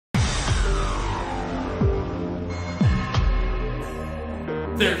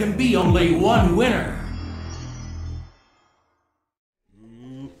There can be only one winner.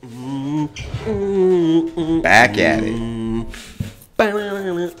 Back at it.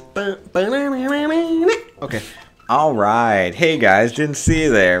 Okay. All right. Hey guys, didn't see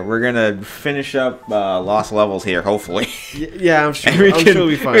you there. We're gonna finish up lost levels here, hopefully. Yeah, I'm sure. we can, we'll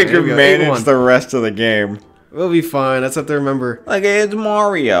be fine. we can manage the rest of the game. We'll be fine. That's what to remember. Like, it's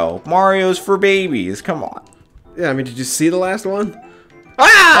Mario. Mario's for babies. Come on. Yeah, I mean, did you see the last one?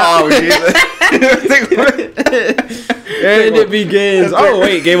 Ah! Oh, Jesus. And it begins. Oh,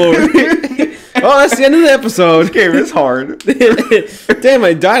 wait, game over. Oh, that's the end of the episode. This game is hard. Damn,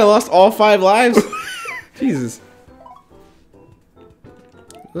 I died. I lost all 5 lives. Jesus.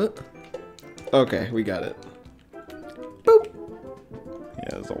 Okay, we got it. Boop. Yeah,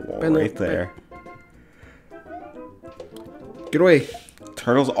 there's a wall right there. Get away.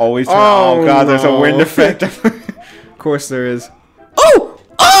 Turtles always turn. Oh, God, there's a wind effect. Of course there is. Oh!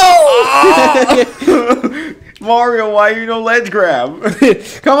 Oh! Mario, why you no ledge grab?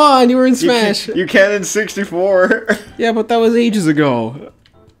 Come on, you were in Smash. You can in 64. Yeah, but that was ages ago.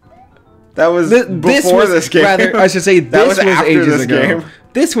 That was before this game. Rather, I should say this was ages ago. Game.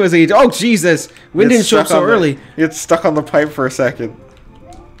 This was ages. Oh Jesus! Wind didn't show up so early. You get stuck on the pipe for a second.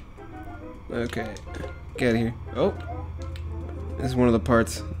 Okay, get out of here. Oh, this is one of the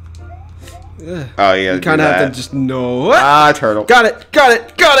parts. Ugh. Oh yeah. You kind of have to just know. Ah, turtle. Got it! Got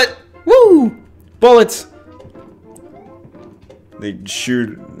it! Got it! Woo! Bullets. They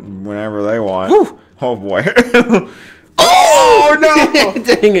shoot whenever they want. Woo! Oh boy. Oh no!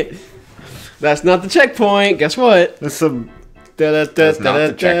 Dang it! That's not the checkpoint. Guess what? That's not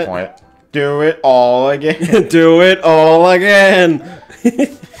the checkpoint. Do it all again. Do it all again.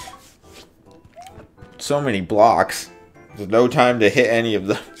 So many blocks. There's no time to hit any of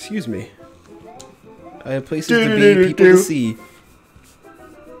them. Excuse me. I have places to be, people to see.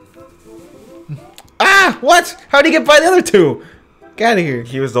 Ah! What? How'd he get by the other two? Get out of here.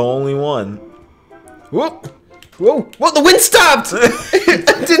 He was the only one. Whoop. Whoa! Whoa! The wind stopped! I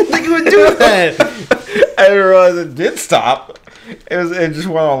didn't think it would do that. I didn't realize it did stop. It just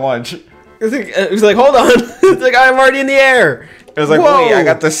went on lunch. It was like, hold on. It's like, I'm already in the air. It was like, whoa. Wait, I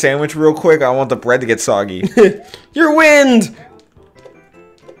got the sandwich real quick. I want the bread to get soggy. Your wind!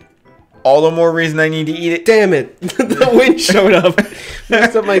 All the more reason I need to eat it. Damn it. The wind showed up.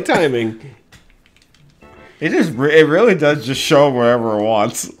 Messed up my timing. It really does just show up whenever it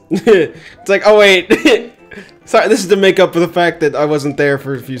wants. It's like, oh wait. Sorry, this is to make up for the fact that I wasn't there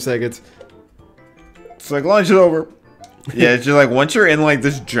for a few seconds. It's like, lunch is over. Yeah, it's just like, once you're in like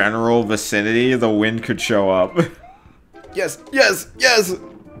this general vicinity, the wind could show up. Yes, yes, yes!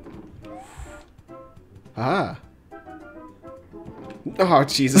 Ah. Oh,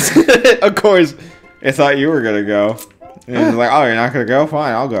 Jesus. Of course. I thought you were gonna go. And it was like, oh, you're not gonna go?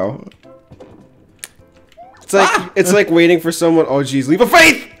 Fine, I'll go. It's like waiting for someone. Oh, jeez, leave a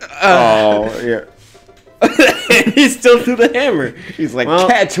faith! Oh, yeah. He still threw the hammer. He's like, well,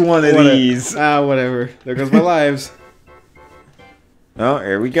 catch one of these. Whatever. There goes my lives. Oh,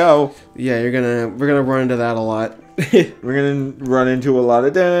 here we go. Yeah, we're gonna run into that a lot. We're gonna run into a lot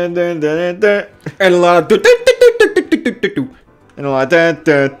of dun dun dun dun and a lot of and a lot of dun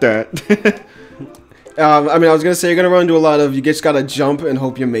dun dun. I mean, I was gonna say you're gonna run into a lot of. You just gotta jump and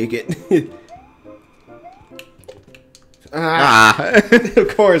hope you make it.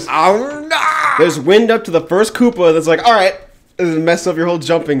 Of course. Oh no! There's wind up to the first Koopa. That's like, all right, this is mess up your whole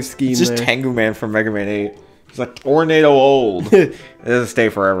jumping scheme. It's just Tengu Man from Mega Man 8. He's like Tornado old. It doesn't stay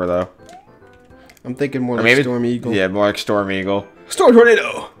forever though. I'm thinking more like Storm Eagle. Yeah, more like Storm Eagle. Storm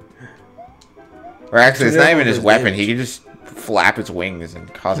Tornado! Or actually, it's not even his weapon. He can just flap his wings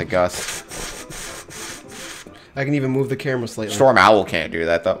and cause a gust. I can even move the camera slightly. Storm Owl can't do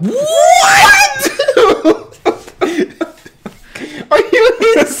that, though. What?! Are you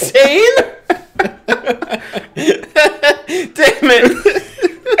insane?! Damn it!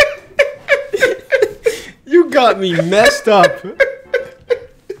 You got me messed up.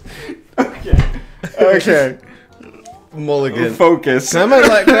 Okay. Mulligan. Focus. Can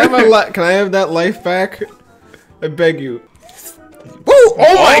I have that life back? I beg you. Whoa!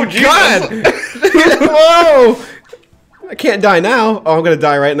 Oh my God! Whoa! I can't die now. Oh, I'm gonna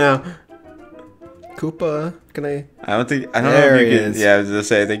die right now. Koopa, can I? I don't know if you can. Yeah, I was gonna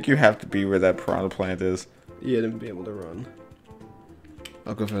say. I think you have to be where that piranha plant is. Yeah, to be able to run.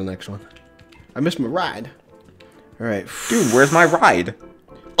 I'll go for the next one. I missed my ride. All right, dude. Where's my ride?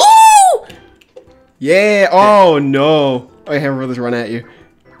 Oh! Yeah. Oh no! I have brothers run at you.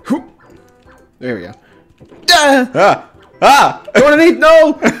 There we go. Ah! Ah! Go underneath.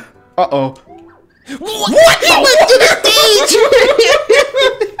 No. Uh oh. What? He went to the stage!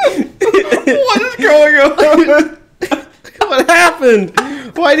 What is going on? What happened?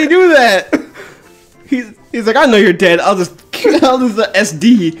 Why'd he do that? He's like, I know you're dead. I'll just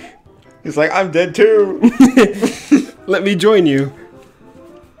SD. He's like, I'm dead too. Let me join you.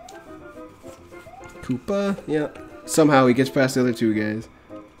 Koopa? Yeah. Somehow he gets past the other two guys.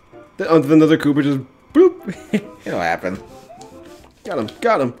 Another Koopa just boop. It'll happen. Got him.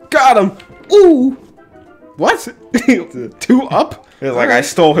 Got him. Got him. Ooh. What? 2 up? It's like I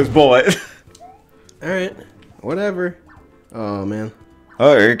stole his bullet. Alright. Whatever. Oh, man.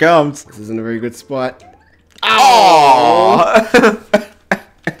 Oh, here he comes. This isn't a very good spot. Oh!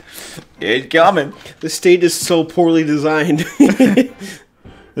 It's coming. The stage is so poorly designed.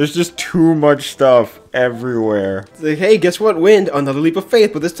 There's just too much stuff everywhere. It's like, hey, guess what? Wind. Another leap of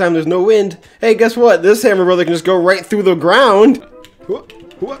faith, but this time there's no wind. Hey, guess what? This hammer brother can just go right through the ground. Oh,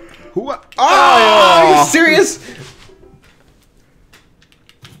 are you serious?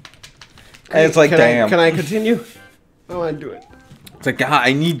 And it's like, damn. Can I continue? I want to do it. It's like, God,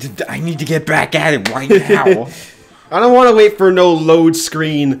 I need to get back at it right now. I don't want to wait for no load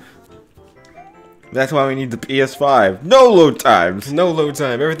screen. That's why we need the PS5. No load times. No load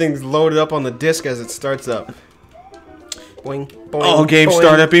time. Everything's loaded up on the disc as it starts up. Boing, boing, Oh, game boing.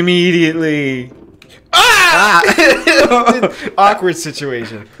 start up immediately. Ah! Awkward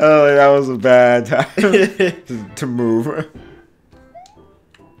situation. Oh, that was a bad time to move.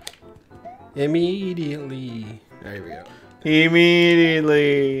 Immediately. There we go.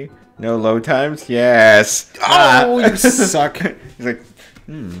 Immediately. No load times? Yes. Oh, you suck. He's like,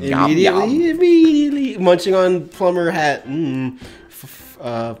 Immediately. Munching on plumber hat.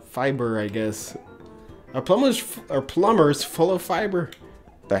 Fiber, I guess. Are plumbers full of fiber?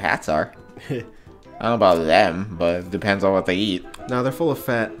 their hats are. I don't know about them, but it depends on what they eat. No, they're full of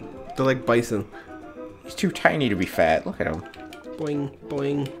fat. They're like bison. He's too tiny to be fat. Look at him. Boing,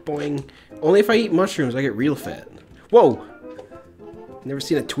 boing, boing. Only if I eat mushrooms, I get real fat. Whoa! Never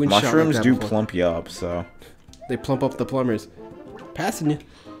seen a twin shot like Mushrooms that do before. plump you up, so. They plump up the plumbers. Passing you.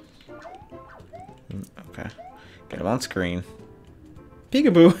 Okay. Get him on screen.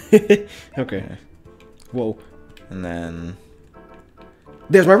 Peekaboo. Okay. Whoa. And then.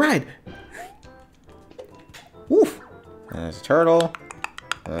 There's my ride. Woof. And there's a turtle.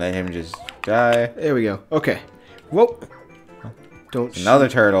 Let him just die. There we go. Okay. Whoa. Don't. Another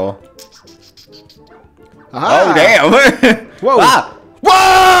turtle. Aha. Oh, damn! Whoa. Ah!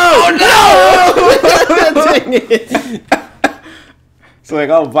 Whoa! No! Dang it. It's like,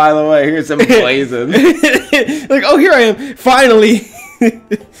 oh, by the way, here's some poison. Like, oh, here I am. Finally.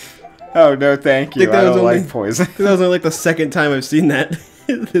 Oh, no, thank you. I don't like poison. That was only like the second time I've seen that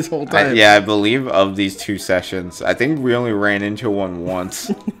this whole time. Yeah, I believe of these two sessions, I think we only ran into one once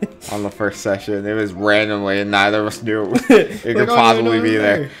on the first session. It was randomly, and neither of us knew it could possibly be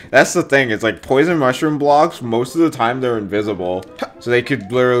there. That's the thing. It's like poison mushroom blocks. Most of the time, they're invisible, so they could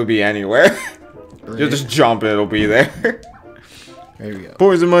literally be anywhere. You'll just jump, and it'll be there. There we go.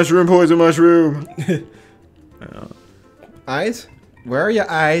 Poison mushroom, poison mushroom. Eyes? Where are your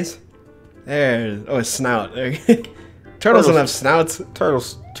eyes? There. Oh, a snout. There. Turtles don't have snouts. Turtle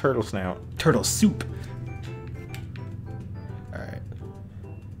snout. Turtle soup. Alright.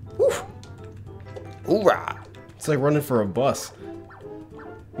 Woof. Hoorah! It's like running for a bus.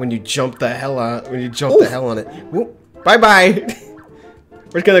 When you jump the hell on the hell on it. Whoop. Bye-bye.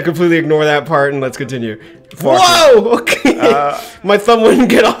 We're gonna completely ignore that part and let's continue. Whoa! Okay. My thumb wouldn't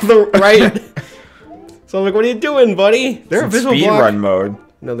get off the right. So I'm like, what are you doing, buddy? They're a visual block. Speedrun mode.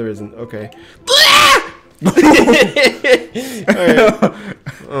 No, there isn't. Okay. Alright.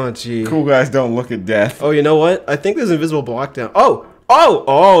 Oh, gee. Cool guys don't look at death. Oh, you know what? I think there's an invisible block down. Oh! Oh!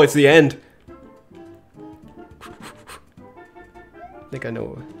 Oh, it's the end. I think I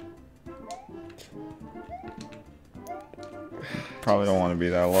know. Probably don't want to be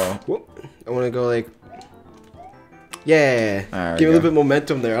that low. Whoop. I want to go like... Yeah. There we Give me a little go. bit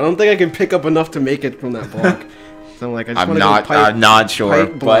momentum there. I don't think I can pick up enough to make it from that block. So I'm like, I just want to go pipe. I'm not sure,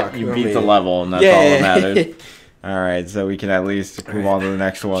 pipe block, but you I beat mean. the level, and that's all that matters. Alright, so we can at least move on to the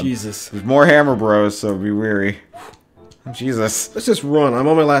next one. Jesus. There's more Hammer Bros, so be weary. Jesus. Let's just run. I'm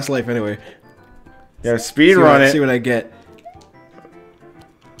on my last life anyway. Yeah, speed run it. See what I get.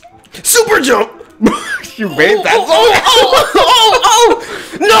 Super jump! You made that. Oh!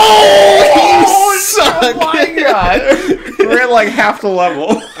 No! You suck! Oh my god! We're at like half the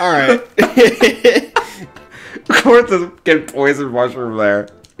level. Alright. Of course, to get poison mushroom there.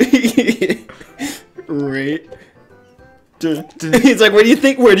 Right. He's like, where do you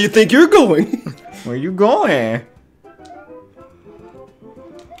think you're going? Where you going?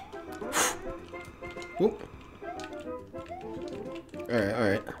 Whoop.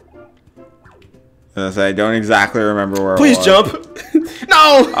 Alright. I don't exactly remember where Please it was. jump!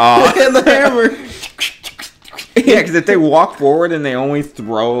 No! And the hammer! Yeah, because if they walk forward and they only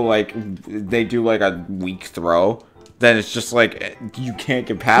throw, like, they do, like, a weak throw, then it's just, like, you can't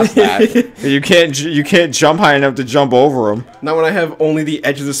get past that. you can't jump high enough to jump over them. Not when I have only the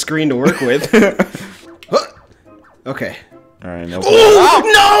edge of the screen to work with. Okay. Alright, no.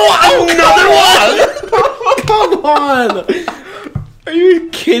 Come on! Are you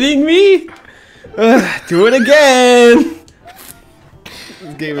kidding me? Do it again!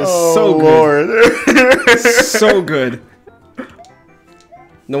 This game is so good. Lord. So good.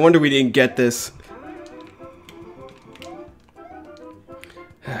 No wonder we didn't get this.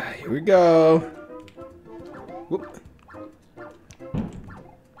 Here we go. Whoop.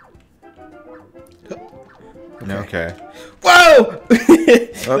 Okay. Whoa!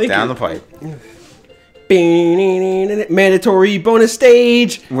 Oh, down the pipe. Mandatory bonus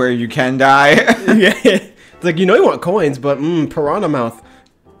stage. Where you can die. Yeah. It's like, you know you want coins, but piranha mouth.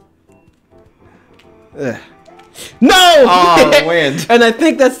 Ugh. No! Oh, wind. And I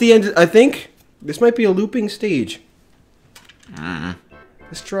think that's the end. I think this might be a looping stage.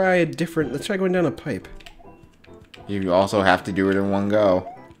 Let's try a different. Let's try going down a pipe. You also have to do it in one go.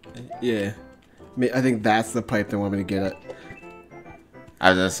 Yeah. I think that's the pipe they want me to get at. I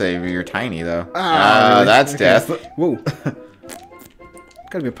was gonna say you're tiny though. Really? That's Okay. death. Whoa.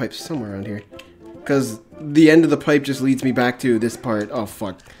 Gotta be a pipe somewhere around here. Because the end of the pipe just leads me back to this part. Oh,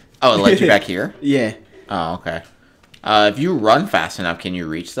 fuck. Oh, it led you back here? Yeah. Oh, okay. If you run fast enough, can you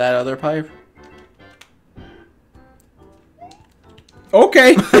reach that other pipe?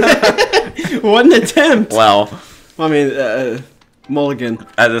 Okay. One attempt. Well, I mean, mulligan.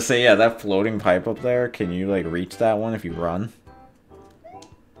 as I say, yeah, that floating pipe up there, can you, like, reach that one if you run?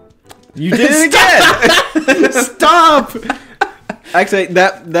 You did it again! Stop! Actually,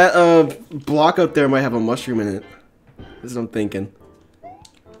 that block up there might have a mushroom in it. This is what I'm thinking.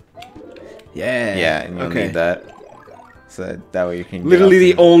 Yeah. Yeah, and you'll need that. So that way you can Literally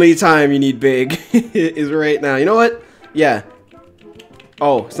get the only time you need big is right now. You know what? Yeah.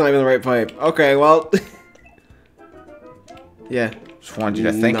 Oh, it's not even the right pipe. Okay, well. Yeah. Just wanted you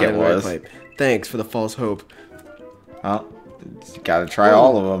to think Not it even the right was. pipe. Thanks for the false hope. Well, you gotta try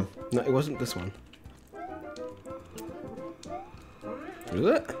all of them. No, it wasn't this one. Is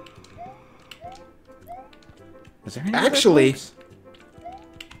it? Is there any Actually. other pipes?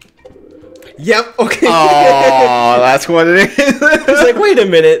 Yep, okay. Oh, that's what it is. It's like, wait a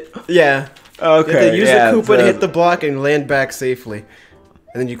minute. Yeah. Okay. You have to use yeah, the Koopa to hit the block and land back safely.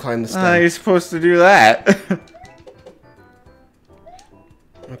 And then you climb the stem. You're supposed to do that.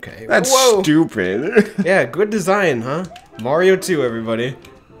 Okay. That's Whoa. stupid. Yeah, good design, huh? Mario 2, everybody.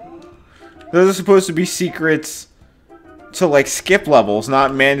 Those are supposed to be secrets to, like, skip levels,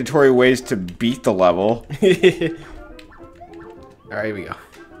 not mandatory ways to beat the level. Alright, here we go.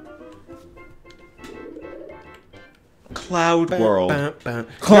 Cloud World.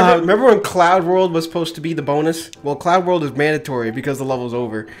 Remember when Cloud World was supposed to be the bonus? Well, Cloud World is mandatory because the level's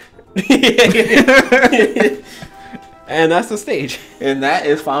over. And that's the stage. And that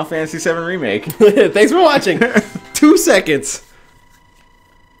is Final Fantasy VII Remake. Thanks for watching. 2 seconds.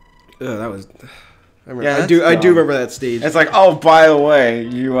 That was. I do remember that stage. It's like, oh, by the way,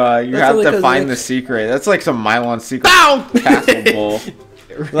 you have only to 'cause find it- the secret. That's like some Mylon secret Bow! castle bull.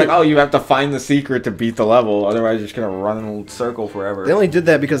 Like, oh, you have to find the secret to beat the level, otherwise you're just gonna run in a circle forever. They only did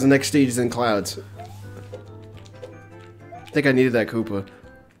that because the next stage is in clouds. I think I needed that Koopa.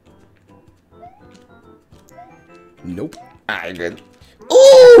 Nope. Alright, good.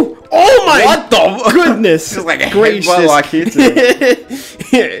 Ooh! Oh my What the goodness! Just like a gracious. headbutt lock hits it.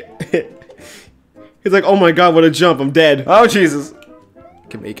 He's like, oh my god, what a jump! I'm dead. Oh Jesus!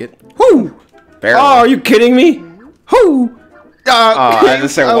 Can make it. Whoo! Barely. Oh, are you kidding me? Whoo! I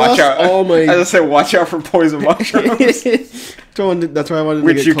just said watch out. Oh my! I just said watch out for poison mushrooms, That's why I wanted to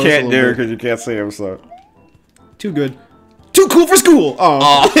which get you close a can't little do bit. because you can't see them. So Too good. Too cool for school.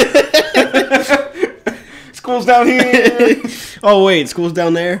 Oh. school's down here. Oh wait, school's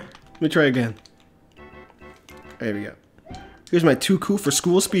down there. Let me try again. There we go. Here's my too cool for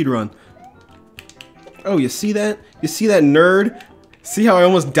school speedrun. Oh, you see that? You see that nerd? See how I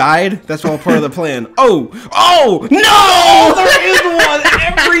almost died? That's all part of the plan. Oh! Oh! No! There is one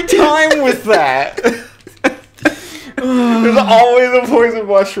every time with that. There's always a poison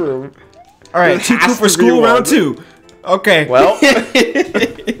mushroom. Alright, There too cool has for to be school one. round 2. Okay. Well,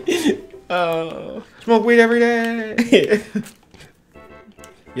 smoke weed every day.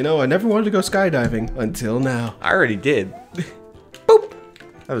 You know, I never wanted to go skydiving until now. I already did. Boop!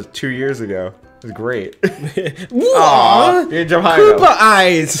 That was 2 years ago. It's great. Aw, you jump high Koopa enough.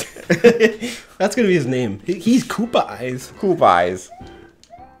 Eyes. That's gonna be his name. He's Koopa Eyes. Koopa Eyes.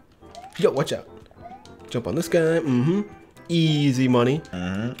 Yo, watch out. Jump on this guy. Mm-hmm. Easy money.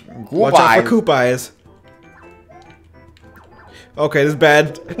 Watch Koopa out Eyes. for Koopa Eyes. Okay, this is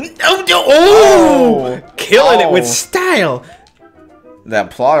bad. Oh! Killing it with style.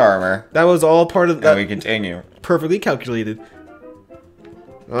 That plot armor. That was all part of Now that. we continue. Perfectly calculated.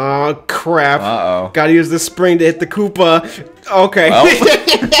 Oh, crap. Uh-oh. Gotta use the spring to hit the Koopa. Okay. Well,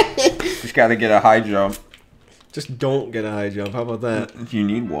 just gotta get a high jump. Just don't get a high jump. How about that? You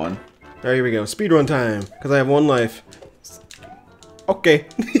need one. Alright, here we go. Speedrun time. Because I have 1 life. Okay.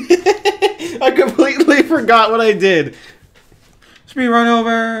 I completely forgot what I did. Speed run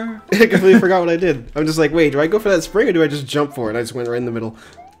over. I completely forgot what I did. I'm just like, wait, do I go for that spring or do I just jump for it? I just went right in the middle.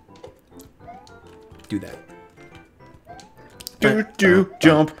 Do that.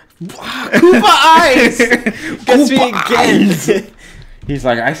 Jump. Koopa Eyes! Gets me again. He's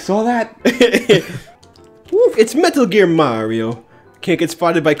like, I saw that. Woo, it's Metal Gear Mario. Can't get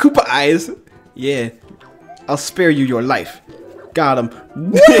spotted by Koopa Eyes. Yeah. I'll spare you your life. Got him.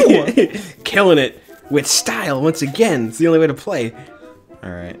 Woo! Killing it. With style once again. It's the only way to play.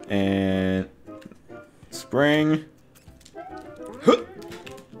 Alright, and spring.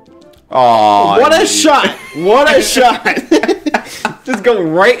 Oh, What a shot! What a shot! Just go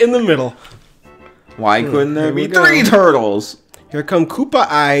right in the middle. Why couldn't there Here we be go. 3 turtles? Here come Koopa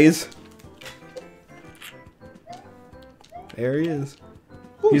Eyes. There he is.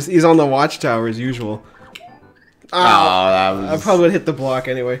 He's on the watchtower as usual. Oh, that I was. probably would hit the block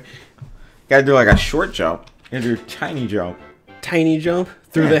anyway. Gotta do like a short jump. You gotta do a tiny jump. Tiny jump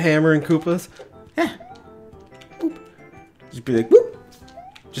through the hammer and Koopas. Just be like, whoop.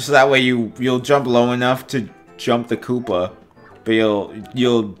 Just so that way you'll jump low enough to jump the Koopa, but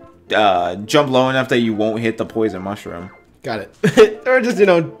you'll jump low enough that you won't hit the poison mushroom. Got it. Or just,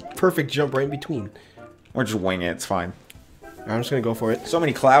 perfect jump right in between. Or just wing it. It's fine. I'm just gonna go for it. So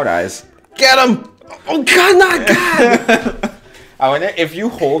many cloud eyes. Get him! Oh god, not god! I wonder if you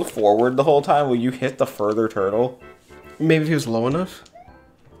hold forward the whole time, will you hit the further turtle? Maybe if he was low enough.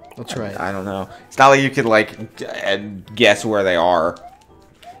 I'll try it. I don't know. It's not like you could like guess where they are.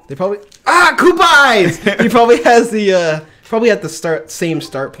 They probably Koopa Eyes! He probably has the probably at the same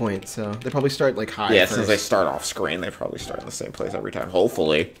start point, so they probably start like high. Yeah, first. since they start off screen, they probably start in the same place every time.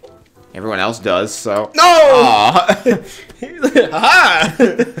 Hopefully, everyone else does. So No! Ha!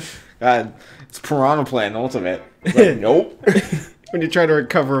 God, it's Piranha Plant Ultimate. Like, nope. When you try to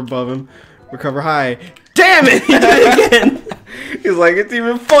recover above him, recover high. Damn it! He did it again. He's like, it's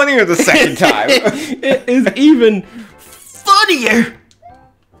even funnier the second time. It is even funnier.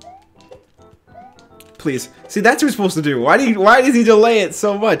 Please, see that's what we're supposed to do. Why does he delay it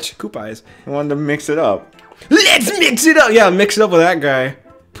so much? Koopa Eyes. I wanted to mix it up. Let's mix it up. Yeah, mix it up with that guy.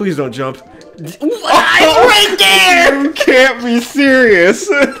 Please don't jump. Right there. You can't be serious.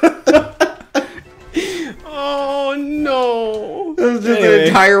 Oh no! There's just an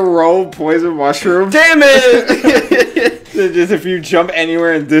entire row of poison mushroom. Damn it! Just if you jump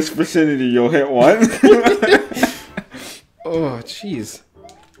anywhere in this vicinity, you'll hit one. Oh jeez.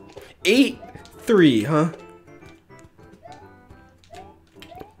 8-3, huh?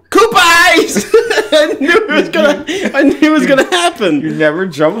 Koopa Eyes! I knew it was gonna happen. You never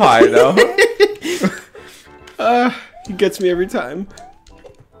jump high though. He gets me every time.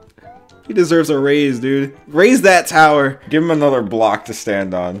 He deserves a raise, dude. Raise that tower. Give him another block to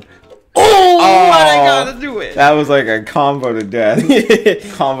stand on. Oh, I gotta do it. That was like a combo to death.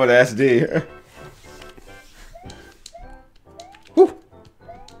 Combo to SD. Whew.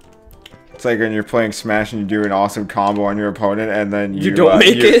 It's like when you're playing Smash and you do an awesome combo on your opponent and then you don't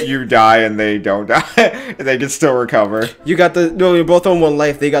make it? You die and they don't die. And they can still recover. You got no, you're both on 1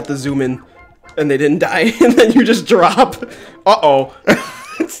 life. They got the zoom in, and they didn't die, and then you just drop. Uh-oh.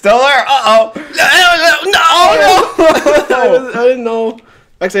 It's still there. Uh-oh. No! I didn't know.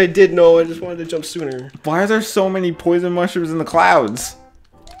 Actually, I did know. I just wanted to jump sooner. Why are there so many poison mushrooms in the clouds?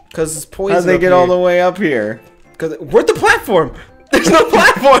 Because it's poison. How'd they get all the way up here? Because where's the platform? There's no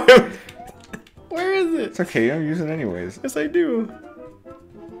platform. Where is it? It's okay, you don't use it anyways. Yes, I do.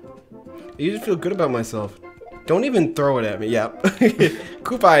 I usually feel good about myself. Don't even throw it at me. Yeah.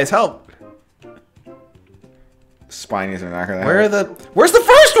 Koopa Eyes, help. Spinies are not gonna help. Where's the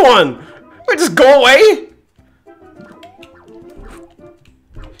first one? Wait, just go away?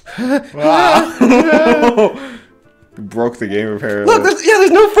 Wow. You broke the game apparently. Look,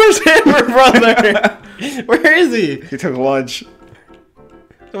 there's no first hammer, brother. Where is he? He took lunch.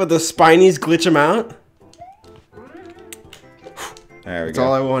 What, the spinies glitch him out? There we That's go.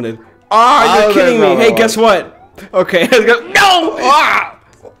 all I wanted. Oh, you're kidding me. Hey, guess what? Okay, let's go. No!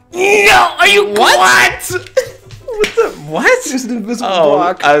 No! Are you what? What? Just an invisible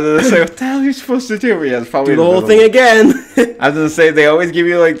block. I was gonna say, what the hell are you supposed to do? Yeah, it's probably do the whole thing again. I was gonna say, they always give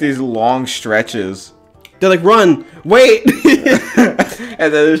you like these long stretches. They're like, run, wait.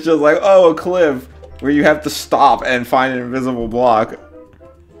 And then it's just like, oh, a cliff where you have to stop and find an invisible block.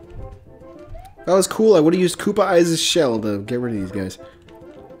 That was cool. I would have used Koopa Eyes' shell to get rid of these guys.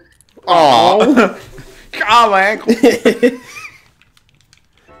 Oh, God, my ankle.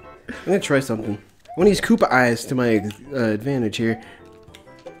 I'm gonna try something. I want to use Koopa Eyes to my advantage here.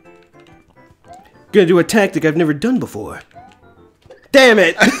 Gonna do a tactic I've never done before. Damn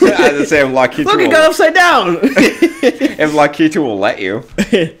it! I had to say, if Lakitu Look, it got upside down! If Lakitu will let you.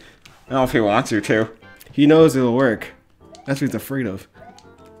 I don't know if he wants you to. He knows it'll work. That's what he's afraid of.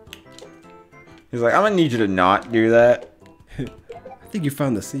 He's like, I'm gonna need you to not do that. I think you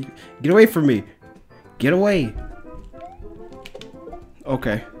found the secret. Get away from me! Get away!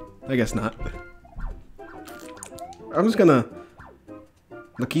 Okay. I guess not. I'm just gonna...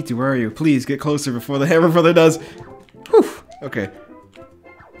 Lakitu, where are you? Please, get closer before the Hammer Brother does. Whew. Okay.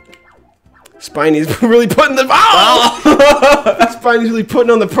 Spiny's really putting the... Oh! Spiny's really putting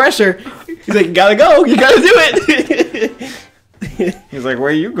on the pressure. He's like, you gotta go. You gotta do it. He's like, where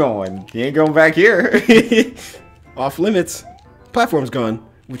are you going? You ain't going back here. Off limits. Platform's gone.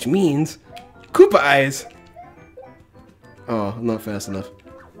 Which means... Koopa Eyes. Oh, I'm not fast enough.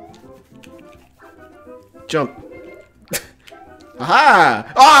 Jump.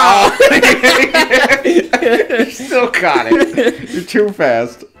 Aha! Oh! You still got it. You're too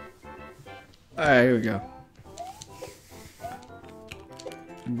fast. Alright, here we go.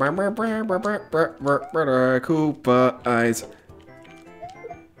 Koopa Eyes.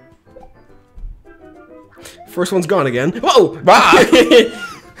 First one's gone again. Whoa!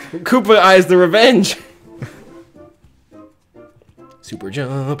 Koopa Eyes the revenge. Super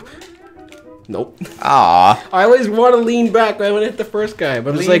jump. Nope. Ah. I always want to lean back when I want to hit the first guy,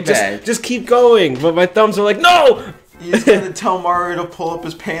 but it's like, back. just keep going. But my thumbs are like, no! You just gotta tell Mario to pull up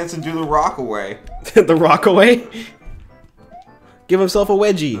his pants and do the rock away. The rock away? Give himself a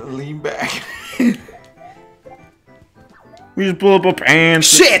wedgie. Lean back. We just pull up a pants.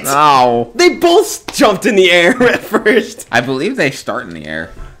 Shit! No. They both jumped in the air at first. I believe they start in the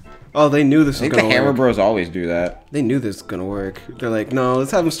air. Oh, they knew this was I think gonna the Hammer work. Bros always do that. They knew this was gonna work. They're like, no,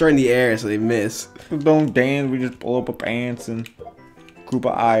 let's have them start in the air so they miss. Don't dance, we just pull up a pants and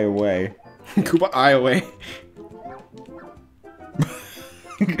Koopa Eye away. Koopa Eye away.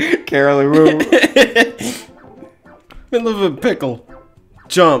 Carolyn Woo. Middle of a pickle.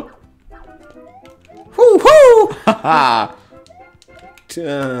 Jump. Whoo hoo! Haha.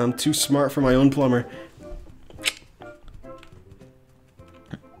 I'm too smart for my own plumber.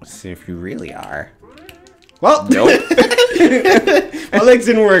 Let's see if you really are. Well, Nope. my legs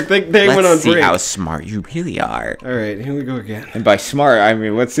didn't work. They went on Let's see break. how smart you really are. All right, here we go again. And by smart, I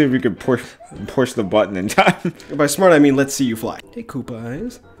mean let's see if we can push the button in time. By smart, I mean let's see you fly. Hey, Koopa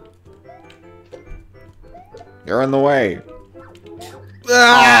Eyes. You're in the way.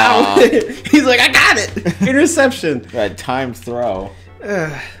 Ow! He's like, I got it. Interception. That timed throw.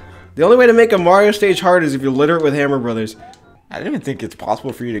 The only way to make a Mario stage hard is if you litter it with Hammer Brothers. I didn't even think it's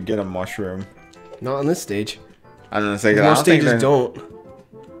possible for you to get a mushroom. Not on this stage. I was gonna say, 'cause I Most don't think stages there's- don't.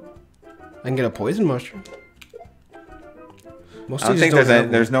 I can get a poison mushroom. Most I don't stages think don't have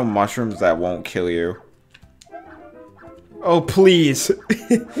one. there's no mushrooms that won't kill you. Oh, please.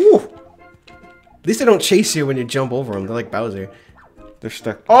 At least they don't chase you when you jump over them. They're like Bowser. They're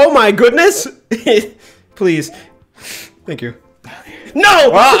stuck. Oh my goodness! Please. Thank you.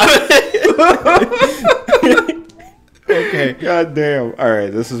 No! Okay. God damn.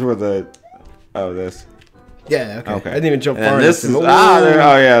 Alright, this is where the... Oh, this. Yeah, okay. Okay. I didn't even jump And far then this enough is... to-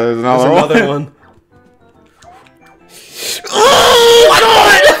 Oh, yeah, there's another There's one. another one. Oh,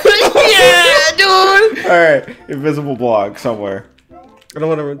 yeah, dude! Alright, invisible block somewhere. I don't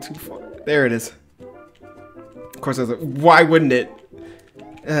want to run too far. There it is. Of course, I was like, why wouldn't it?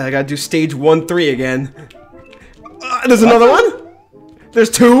 I gotta do stage 1-3 again. There's another one? There's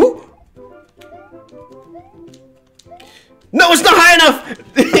two? No, it's not high enough!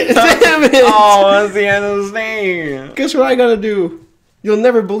 Damn it! Oh, that's the end of the stage. Guess what I gotta do? You'll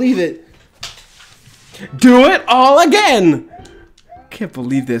never believe it. Do it all again! Can't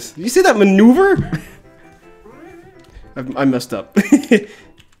believe this. You see that maneuver? I messed up.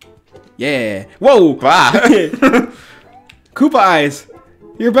 Yeah. Whoa! Wow. Koopa Eyes,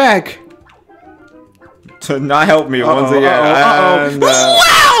 you're back. To not help me once again. Uh-oh. And,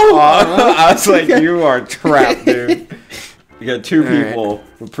 Wow! I was like, you are trapped, dude. You got two Alright. people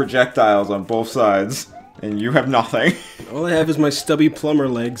with projectiles on both sides, and you have nothing. All I have is my stubby plumber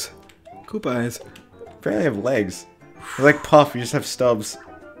legs. Coop eyes. Barely have legs. You're like Puff, you just have stubs.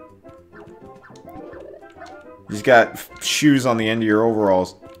 You just got shoes on the end of your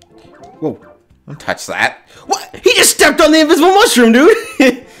overalls. Whoa. Don't touch that. What? He just stepped on the invisible mushroom,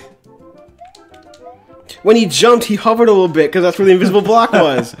 dude! When he jumped, he hovered a little bit, because that's where the invisible block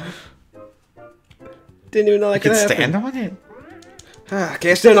was. Didn't even know that You could can happen. stand on it. Ah,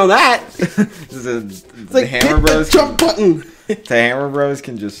 can't stand on that! The Like, Hammer hit Bros. the jump button! The Hammer Bros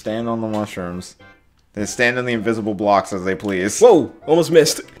can just stand on the mushrooms. They stand on the invisible blocks as they please. Whoa, almost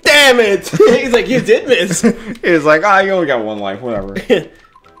missed. Damn it! He's like, you did miss. He's like, ah, you only got one life, whatever.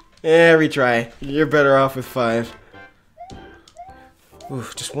 Yeah, retry. You're better off with 5.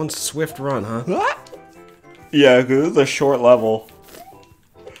 Oof, just one swift run, huh? Yeah, because it's a short level.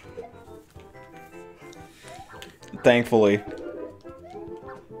 Thankfully.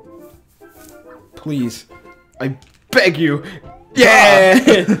 Please. I beg you. Yeah!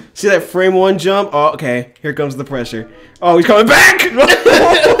 See that frame 1 jump? Oh, okay. Here comes the pressure. Oh, he's coming back!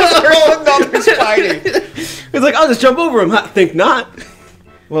 Nothing's fighting. It's like, I'll just jump over him. I think not.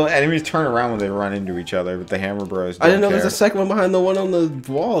 Well, enemies turn around when they run into each other, but the Hammer Bros don't I didn't know care. there's a second one behind the one on the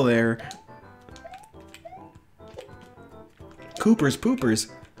wall there. Coopers, poopers.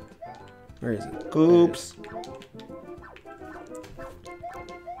 Where is it? Oops.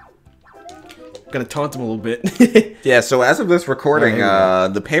 Gotta taunt him a little bit. Yeah, so as of this recording, Oh,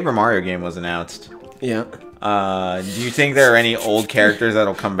 the Paper Mario game was announced. Yeah. Do you think there are any old characters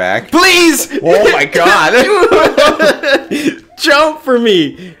that'll come back? Please! Oh my god! Jump for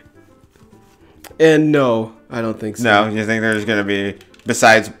me! And no, I don't think so. No, you think there's gonna be,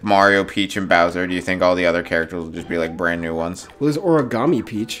 besides Mario, Peach, and Bowser, do you think all the other characters will just be like brand new ones? Well, there's Origami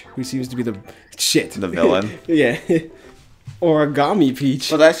Peach, who seems to be the... Shit. The villain? Yeah. Origami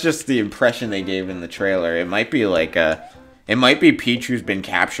Peach. Well, that's just the impression they gave in the trailer. It might be like it might be Peach who's been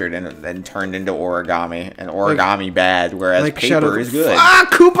captured and then turned into origami, and origami bad, whereas like paper Shadow... is good. Ah,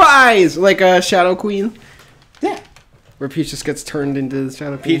 Koopa Eyes! Like a Shadow Queen. Yeah. Where Peach just gets turned into the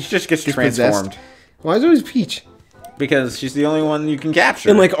Shadow Queen. Peach just gets She's transformed. possessed. Why is it always Peach? Because she's the only one you can capture.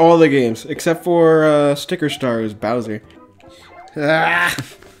 In like all the games, except for Sticker Star, who's Bowser. Ah!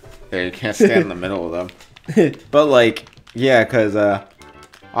 Yeah, you can't stand in the middle of them. But like, yeah, because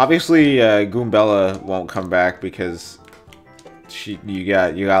obviously Goombella won't come back because you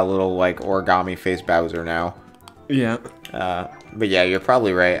got little like origami face Bowser now. Yeah. But yeah, you're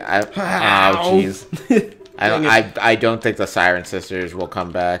probably right. Oh jeez. I don't think the Siren Sisters will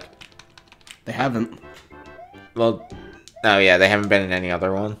come back. They haven't. Well, oh yeah, they haven't been in any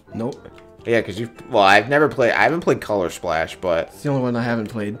other one. Nope. Yeah, because I haven't played Color Splash, but It's the only one I haven't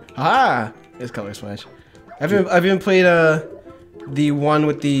played. Ah, it's Color Splash. I've even played the one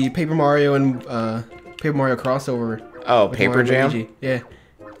with the Paper Mario and Paper Mario crossover. oh, with Paper Mario Jam. and Luigi. Yeah.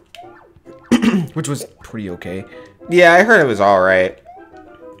 Which was pretty okay. Yeah, I heard it was all right.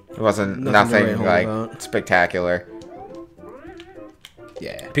 It wasn't Nothing to nothing write home like about. spectacular.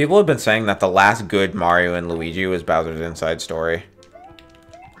 Yeah. People have been saying that the last good Mario and Luigi was Bowser's Inside Story.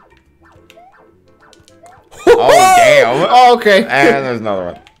 Oh damn! Oh, okay. And there's another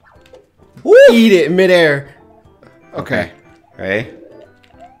one. Eat it midair. Okay. Ready?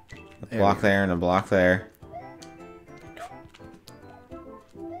 A There block we go. there and a block there.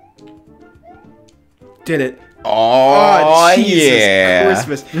 Did it. Oh, Jesus yeah!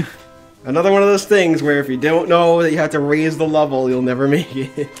 Christmas. Another one of those things where if you don't know that you have to raise the level, you'll never make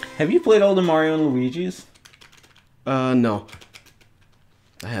it. Have you played all the Mario and Luigi's? No.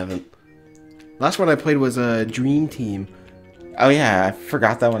 I haven't. Last one I played was Dream Team. Oh yeah, I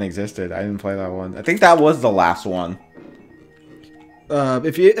forgot that one existed. I didn't play that one. I think that was the last one.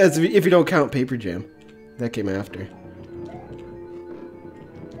 If you don't count Paper Jam, that came after.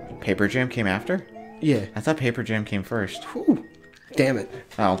 Paper Jam came after? Yeah. I thought Paper Jam came first. Whew. Damn it.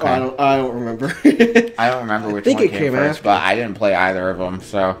 Oh, okay. I don't remember. I don't remember which think one it came came first, after. but I didn't play either of them,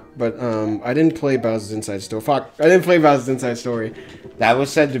 so... But I didn't play Bowser's Inside Story. Fuck, I didn't play Bowser's Inside Story. That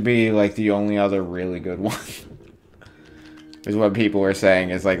was said to be, like, the only other really good one. Is what people were saying,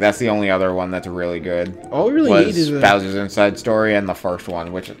 is, like, that's the only other one that's really good. All we really need is Bowser's Inside Story and the first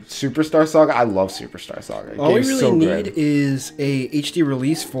one, which... Superstar Saga? I love Superstar Saga. All we Game's really so need good. is a HD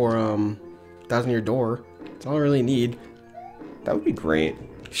release for Thousand Year Door. That's all I really need. That would be great.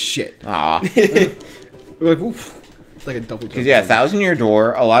 Shit. Aw. We're like, oof. It's like a double jump. Because, yeah, Thousand Year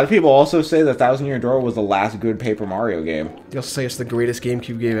Door, a lot of people also say that Thousand Year Door was the last good Paper Mario game. They also say it's the greatest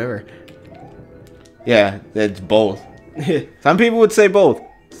GameCube game ever. Yeah, it's both. Some people would say both.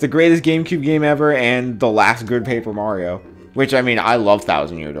 It's the greatest GameCube game ever and the last good Paper Mario. Which, I mean, I love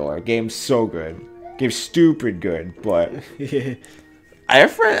Thousand Year Door. Game's so good. Game's stupid good, but... I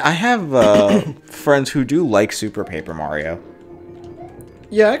have friends who do like Super Paper Mario.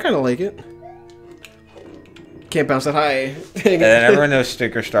 Yeah, I kind of like it. Can't bounce that high. And everyone knows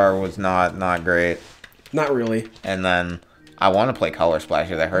Sticker Star was not great. Not really. And then I want to play Color Splash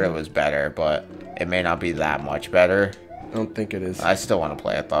because I heard it was better, but it may not be that much better. I don't think it is. I still want to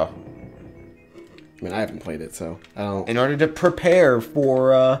play it though. I mean, I haven't played it, so I don't. In order to prepare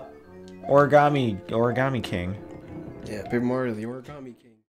for Origami King. Yeah, Paper Mario, the Origami King.